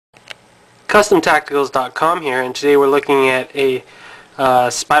CustomTacticals.com here, and today we're looking at a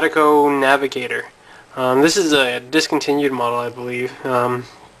Spyderco Navigator. This is a discontinued model, I believe.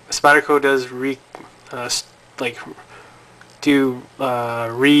 Spyderco does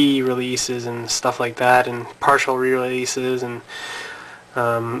re-releases and stuff like that, and partial re-releases and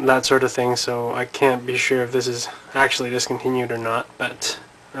that sort of thing. So I can't be sure if this is actually discontinued or not, but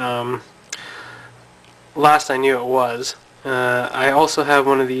last I knew it was. I also have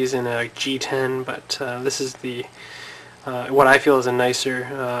one of these in a G10, but this is the what I feel is a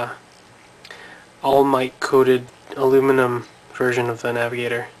nicer all-mic coated aluminum version of the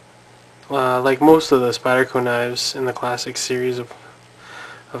Navigator. Like most of the Spyderco knives in the classic series of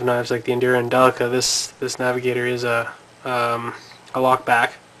knives, like the Endura and Delica, this Navigator is a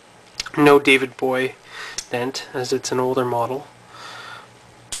lockback. No David Boy dent, as it's an older model,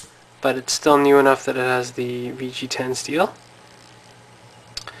 but it's still new enough that it has the VG10 steel.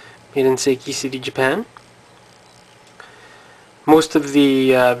 Made in Seiki City, Japan. Most of the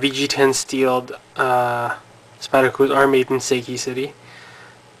VG10 steeled Spydercos are made in Seiki City.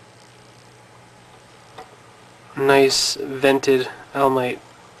 Nice vented Elmite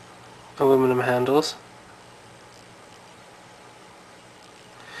aluminum handles.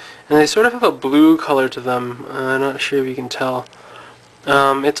 And they sort of have a blue color to them. I'm not sure if you can tell.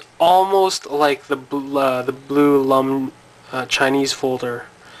 It's almost like the blue Lum Chinese folder,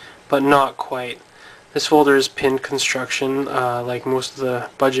 but not quite. This folder is pinned construction, like most of the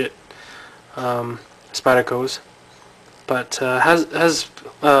budget Spydercos, but has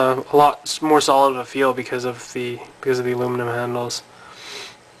a lot more solid of a feel because of the aluminum handles.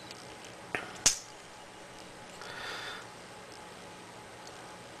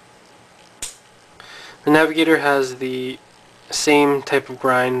 The Navigator has the same type of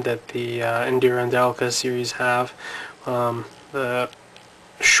grind that the Endura and Delica series have, the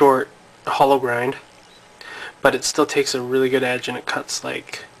short hollow grind, but it still takes a really good edge and it cuts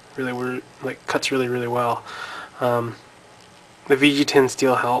really well. The VG10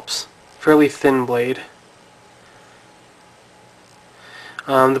 steel helps. Fairly thin blade.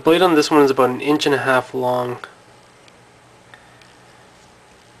 The blade on this one is about 1.5 inches long.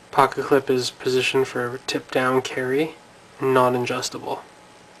 Pocket clip is positioned for tip down carry, non-adjustable.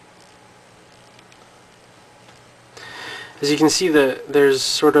 As you can see, there's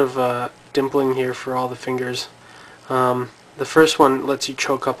sort of dimpling here for all the fingers. The first one lets you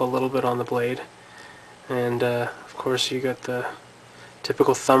choke up a little bit on the blade, and of course you got the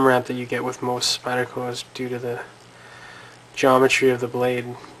typical thumb ramp that you get with most Spydercos due to the geometry of the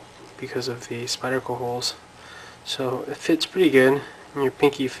blade because of the Spyderco holes. So it fits pretty good, and your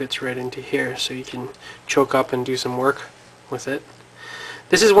pinky fits right into here, so you can choke up and do some work with it.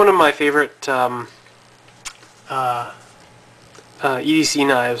 This is one of my favorite EDC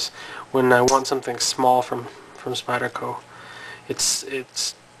knives when I want something small from Spyderco.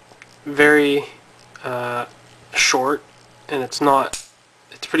 It's very short, and it's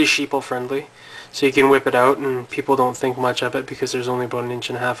pretty sheeple friendly, so you can whip it out and people don't think much of it because there's only about 1.5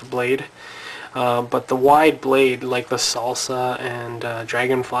 inches of blade. But the wide blade, like the Salsa and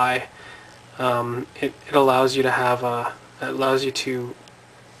Dragonfly, it allows you to have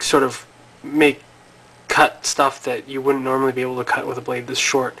sort of cut stuff that you wouldn't normally be able to cut with a blade this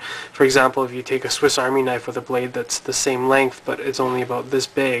short. For example, if you take a Swiss Army knife with a blade that's the same length but it's only about this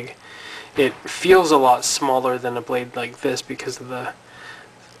big, it feels a lot smaller than a blade like this because of the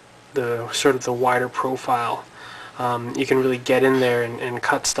sort of the wider profile. You can really get in there and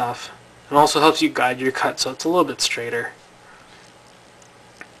cut stuff. It also helps you guide your cut, so it's a little bit straighter.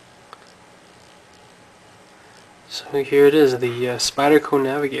 So here it is, the Spyderco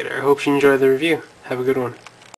Navigator. I hope you enjoy the review. Have a good one.